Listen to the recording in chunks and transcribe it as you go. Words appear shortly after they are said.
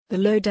The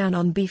lowdown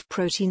on beef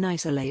protein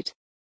isolate.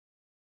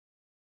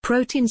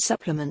 Protein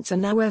supplements are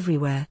now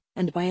everywhere,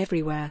 and by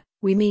everywhere,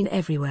 we mean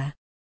everywhere.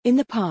 In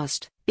the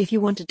past, if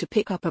you wanted to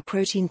pick up a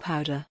protein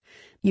powder,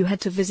 you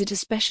had to visit a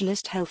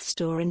specialist health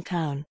store in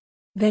town.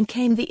 Then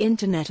came the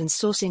internet and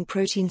sourcing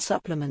protein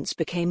supplements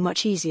became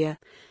much easier.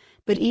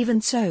 But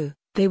even so,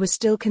 they were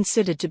still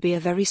considered to be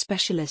a very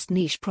specialist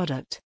niche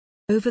product.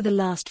 Over the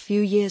last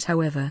few years,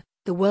 however,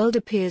 the world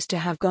appears to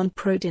have gone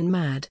protein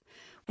mad,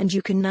 and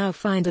you can now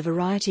find a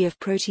variety of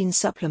protein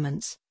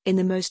supplements in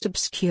the most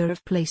obscure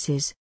of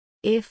places.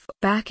 If,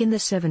 back in the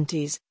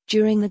 70s,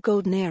 during the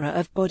golden era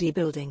of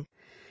bodybuilding,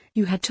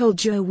 you had told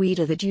Joe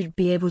Weider that you'd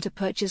be able to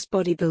purchase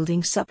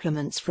bodybuilding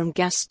supplements from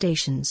gas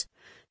stations,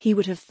 he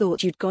would have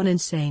thought you'd gone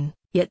insane.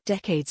 Yet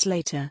decades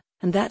later,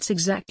 and that's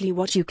exactly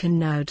what you can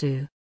now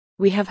do.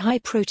 We have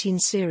high-protein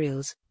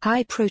cereals,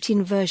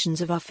 high-protein versions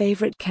of our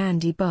favorite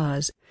candy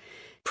bars,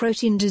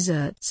 protein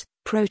desserts,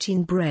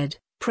 protein bread,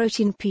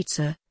 protein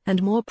pizza,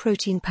 and more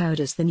protein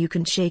powders than you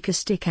can shake a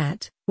stick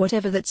at,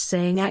 whatever that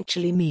saying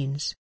actually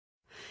means.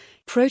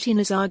 Protein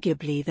is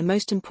arguably the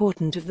most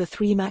important of the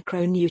three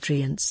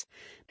macronutrients,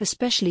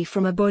 especially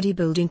from a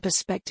bodybuilding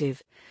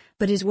perspective.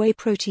 But is whey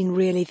protein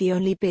really the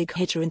only big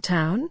hitter in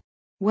town?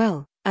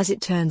 Well, as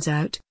it turns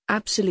out,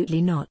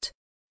 absolutely not.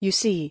 You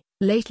see,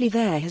 lately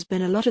there has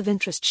been a lot of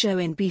interest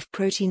shown beef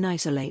protein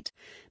isolate.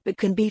 But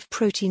can beef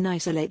protein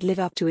isolate live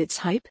up to its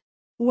hype?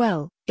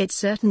 Well, it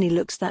certainly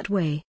looks that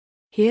way.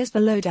 Here's the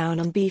lowdown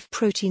on beef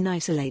protein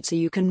isolate so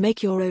you can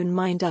make your own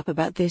mind up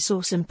about this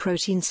awesome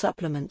protein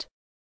supplement.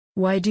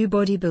 Why do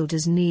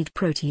bodybuilders need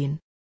protein?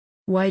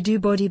 Why do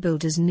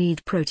bodybuilders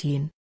need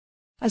protein?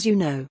 As you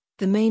know,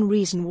 the main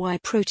reason why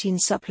protein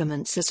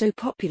supplements are so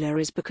popular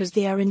is because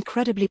they are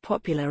incredibly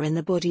popular in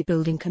the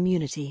bodybuilding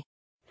community.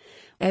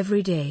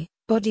 Every day,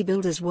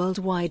 bodybuilders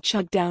worldwide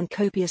chug down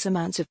copious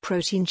amounts of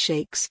protein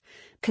shakes,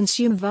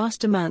 consume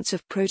vast amounts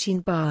of protein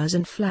bars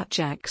and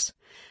flapjacks,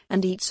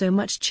 and eat so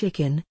much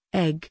chicken,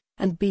 egg,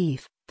 and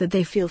beef that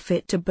they feel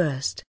fit to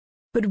burst.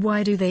 But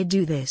why do they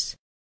do this?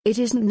 It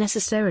isn't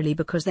necessarily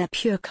because they're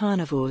pure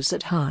carnivores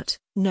at heart.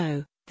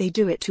 No, they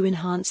do it to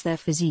enhance their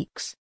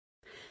physiques.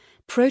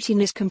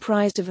 Protein is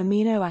comprised of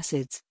amino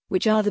acids,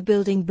 which are the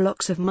building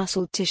blocks of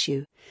muscle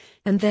tissue,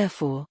 and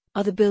therefore,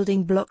 are the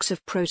building blocks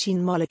of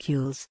protein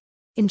molecules.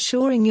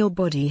 Ensuring your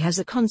body has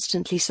a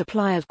constantly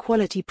supply of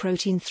quality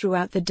protein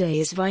throughout the day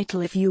is vital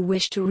if you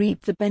wish to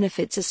reap the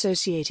benefits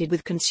associated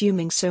with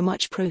consuming so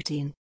much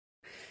protein.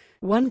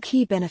 One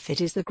key benefit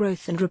is the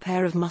growth and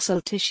repair of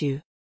muscle tissue.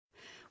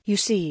 You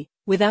see,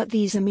 without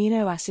these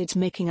amino acids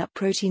making up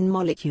protein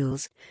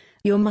molecules,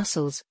 your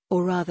muscles,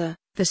 or rather,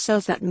 the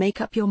cells that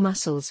make up your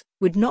muscles,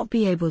 would not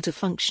be able to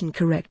function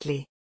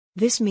correctly.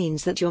 This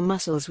means that your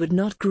muscles would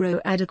not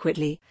grow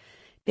adequately,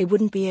 they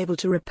wouldn't be able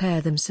to repair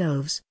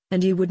themselves,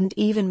 and you wouldn't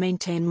even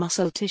maintain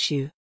muscle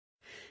tissue.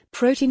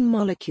 Protein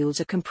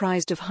molecules are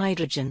comprised of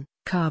hydrogen,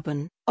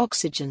 carbon,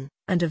 oxygen,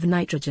 and of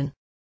nitrogen.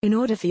 In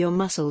order for your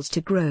muscles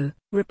to grow,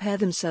 repair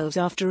themselves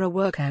after a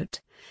workout,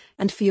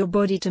 and for your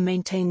body to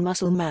maintain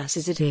muscle mass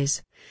as it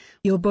is,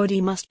 your body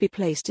must be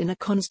placed in a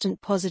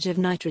constant positive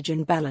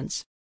nitrogen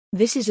balance.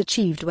 This is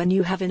achieved when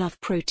you have enough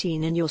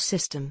protein in your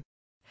system.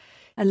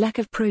 A lack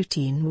of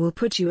protein will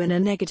put you in a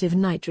negative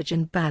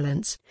nitrogen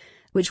balance,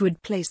 which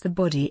would place the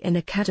body in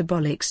a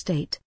catabolic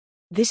state.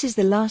 This is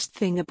the last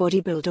thing a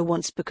bodybuilder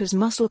wants because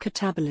muscle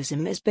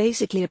catabolism is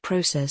basically a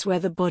process where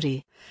the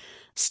body,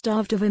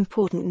 starved of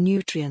important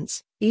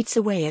nutrients, eats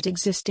away at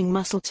existing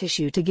muscle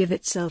tissue to give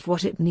itself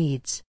what it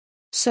needs.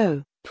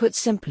 So, put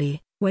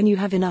simply, when you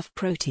have enough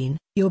protein,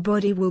 your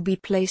body will be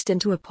placed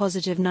into a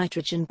positive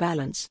nitrogen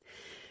balance,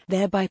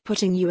 thereby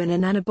putting you in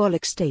an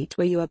anabolic state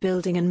where you are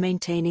building and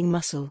maintaining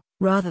muscle,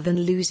 rather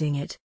than losing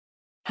it.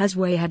 Has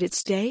whey had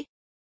its day?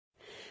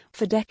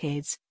 For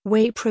decades,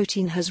 whey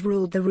protein has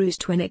ruled the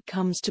roost when it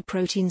comes to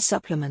protein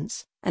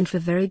supplements, and for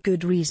very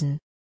good reason.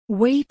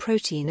 Whey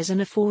protein is an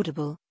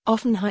affordable,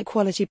 often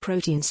high-quality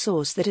protein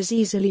source that is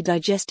easily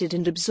digested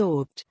and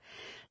absorbed,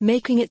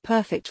 making it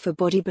perfect for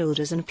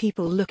bodybuilders and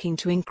people looking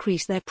to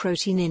increase their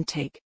protein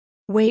intake.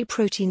 Whey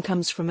protein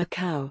comes from a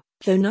cow,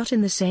 though not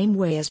in the same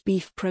way as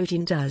beef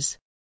protein does.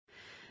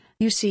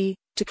 You see,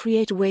 to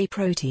create whey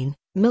protein,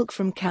 milk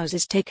from cows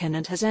is taken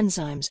and has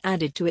enzymes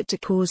added to it to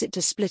cause it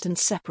to split and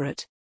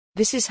separate.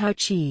 This is how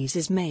cheese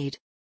is made.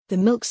 The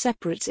milk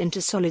separates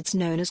into solids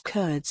known as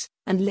curds,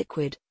 and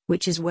liquid,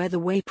 which is where the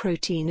whey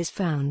protein is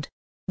found.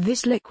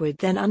 This liquid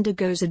then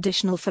undergoes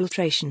additional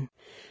filtration,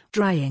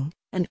 drying,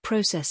 and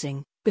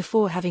processing,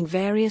 before having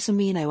various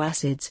amino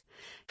acids,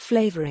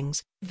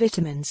 flavorings,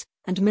 vitamins,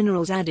 and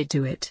minerals added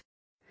to it.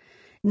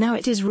 Now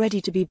it is ready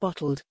to be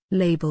bottled,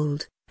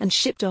 labeled, and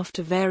shipped off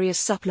to various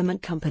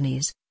supplement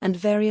companies, and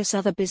various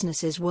other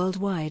businesses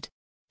worldwide.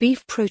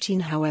 Beef protein,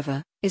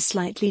 however, is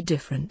slightly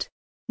different.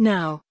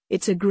 Now,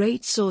 it's a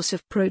great source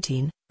of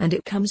protein, and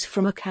it comes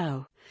from a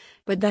cow.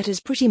 But that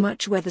is pretty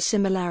much where the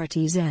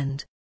similarities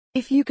end.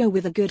 If you go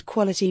with a good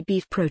quality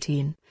beef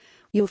protein,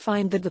 you'll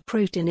find that the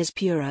protein is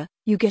purer,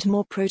 you get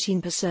more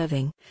protein per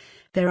serving.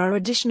 There are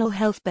additional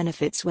health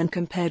benefits when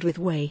compared with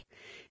whey,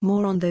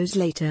 More on those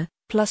later,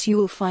 plus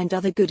you'll find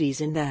other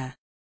goodies in there.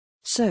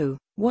 So,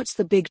 what's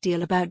the big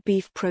deal about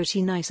beef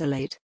protein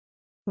isolate?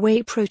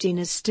 Whey protein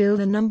is still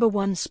the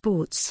 #1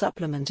 sports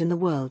supplement in the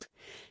world.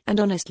 And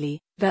honestly,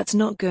 that's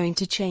not going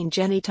to change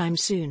anytime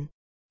soon.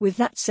 With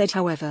that said,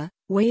 however,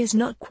 whey is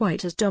not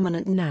quite as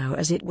dominant now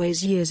as it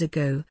was years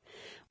ago,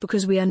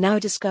 because we are now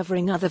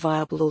discovering other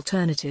viable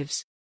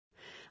alternatives.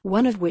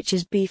 One of which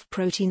is beef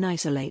protein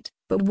isolate.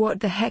 But what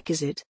the heck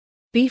is it?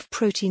 Beef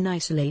protein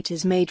isolate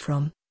is made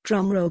from,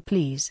 drumroll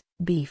please,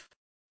 beef.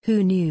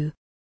 Who knew?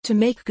 To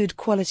make good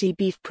quality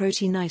beef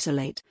protein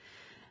isolate,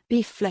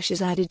 beef flesh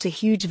is added to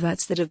huge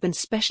vats that have been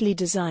specially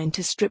designed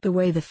to strip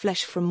away the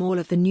flesh from all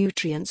of the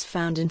nutrients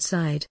found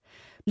inside,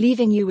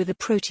 leaving you with a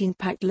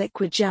protein-packed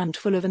liquid jammed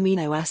full of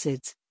amino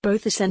acids,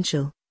 both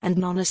essential and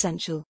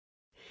non-essential.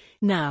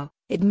 Now,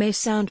 it may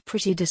sound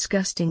pretty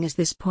disgusting at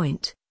this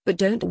point, but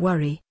don't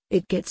worry,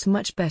 it gets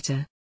much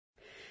better.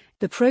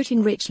 The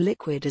protein-rich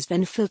liquid is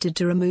then filtered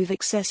to remove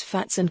excess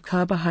fats and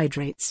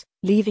carbohydrates,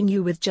 leaving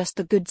you with just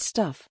the good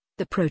stuff,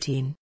 the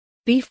protein.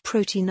 Beef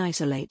protein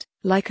isolate,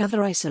 like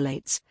other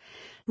isolates,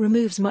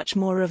 removes much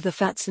more of the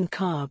fats and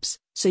carbs,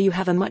 so you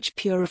have a much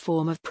purer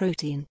form of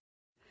protein.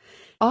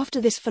 After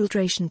this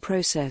filtration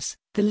process,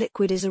 the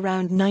liquid is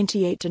around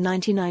 98 to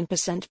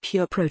 99%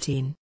 pure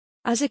protein.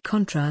 As a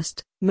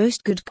contrast,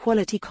 most good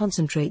quality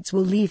concentrates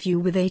will leave you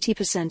with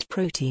 80%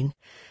 protein,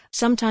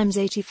 sometimes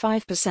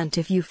 85%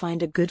 if you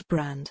find a good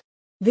brand.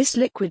 This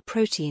liquid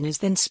protein is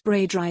then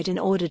spray dried in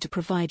order to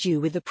provide you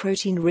with the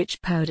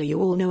protein-rich powder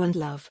you all know and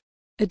love.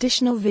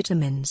 Additional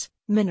vitamins,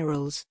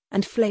 minerals,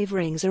 and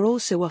flavorings are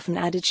also often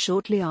added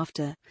shortly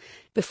after,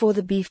 before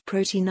the beef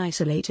protein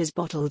isolate is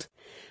bottled,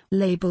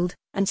 labeled,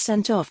 and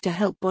sent off to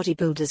help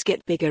bodybuilders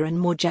get bigger and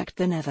more jacked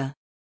than ever.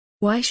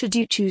 Why should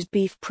you choose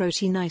beef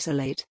protein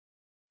isolate?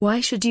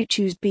 Why should you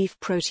choose beef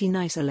protein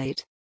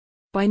isolate?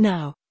 By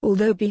now,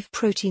 although beef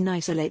protein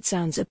isolate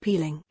sounds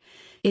appealing,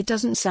 it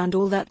doesn't sound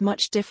all that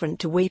much different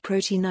to whey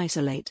protein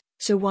isolate,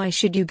 so why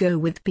should you go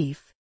with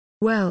beef?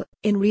 Well,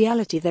 in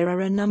reality there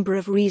are a number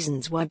of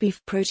reasons why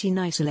beef protein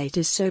isolate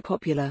is so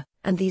popular,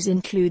 and these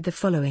include the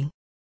following.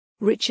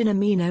 Rich in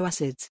amino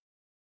acids.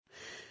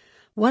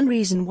 One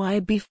reason why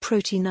beef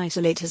protein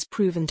isolate has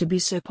proven to be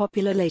so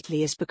popular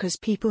lately is because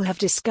people have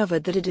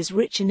discovered that it is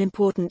rich in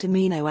important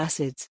amino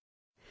acids.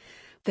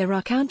 There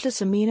are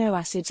countless amino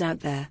acids out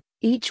there,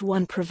 each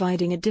one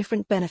providing a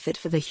different benefit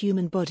for the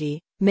human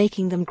body,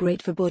 making them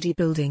great for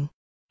bodybuilding.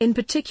 In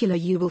particular,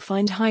 you will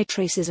find high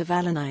traces of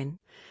alanine,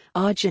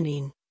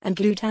 arginine, and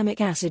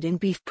glutamic acid in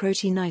beef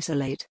protein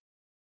isolate.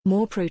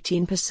 More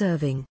protein per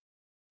serving.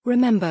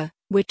 Remember,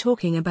 we're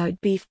talking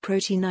about beef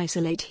protein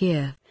isolate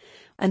here.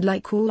 And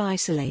like all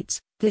isolates,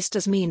 this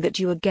does mean that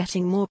you are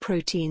getting more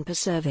protein per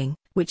serving,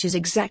 which is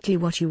exactly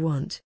what you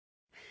want.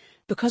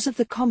 Because of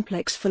the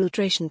complex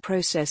filtration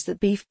process that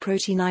beef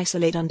protein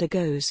isolate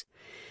undergoes,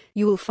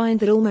 you will find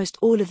that almost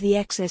all of the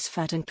excess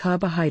fat and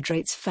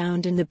carbohydrates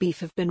found in the beef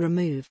have been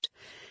removed,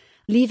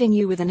 leaving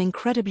you with an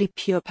incredibly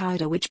pure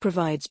powder which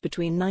provides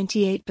between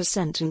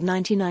 98% and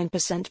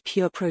 99%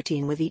 pure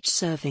protein with each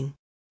serving.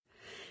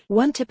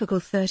 One typical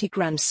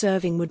 30-gram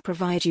serving would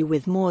provide you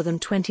with more than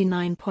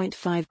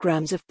 29.5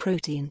 grams of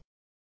protein.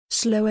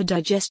 Slower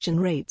digestion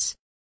rates.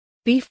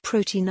 Beef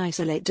protein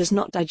isolate does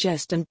not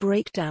digest and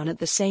break down at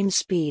the same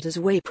speed as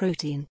whey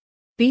protein.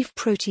 Beef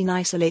protein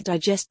isolate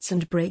digests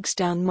and breaks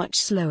down much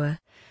slower,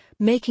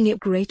 making it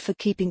great for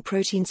keeping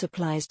protein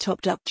supplies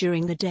topped up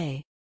during the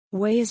day.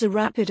 Whey is a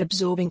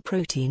rapid-absorbing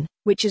protein,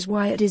 which is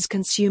why it is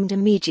consumed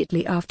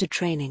immediately after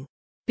training.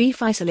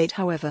 Beef isolate,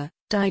 however,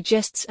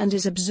 digests and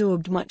is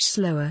absorbed much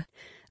slower,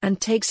 and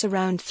takes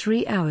around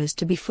 3 hours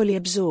to be fully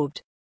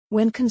absorbed.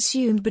 When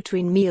consumed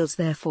between meals,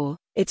 therefore,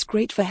 it's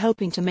great for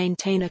helping to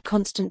maintain a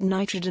constant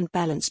nitrogen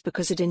balance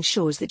because it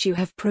ensures that you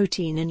have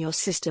protein in your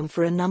system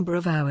for a number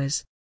of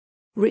hours.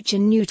 Rich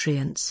in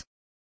nutrients.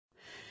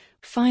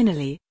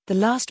 Finally, the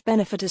last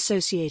benefit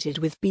associated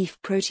with beef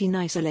protein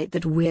isolate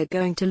that we're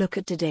going to look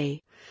at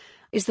today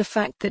is the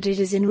fact that it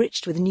is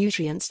enriched with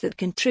nutrients that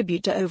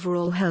contribute to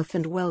overall health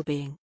and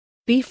well-being.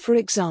 Beef, for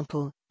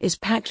example, is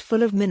packed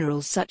full of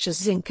minerals such as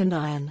zinc and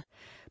iron,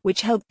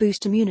 which help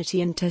boost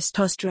immunity and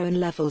testosterone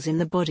levels in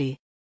the body.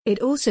 It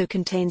also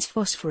contains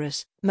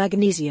phosphorus,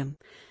 magnesium,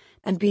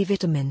 and B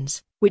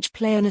vitamins, which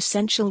play an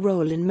essential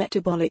role in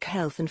metabolic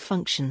health and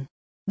function.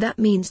 That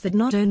means that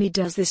not only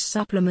does this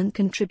supplement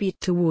contribute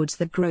towards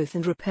the growth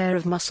and repair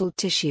of muscle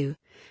tissue,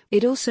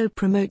 it also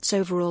promotes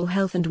overall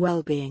health and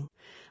well-being,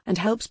 and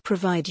helps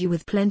provide you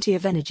with plenty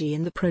of energy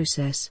in the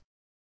process.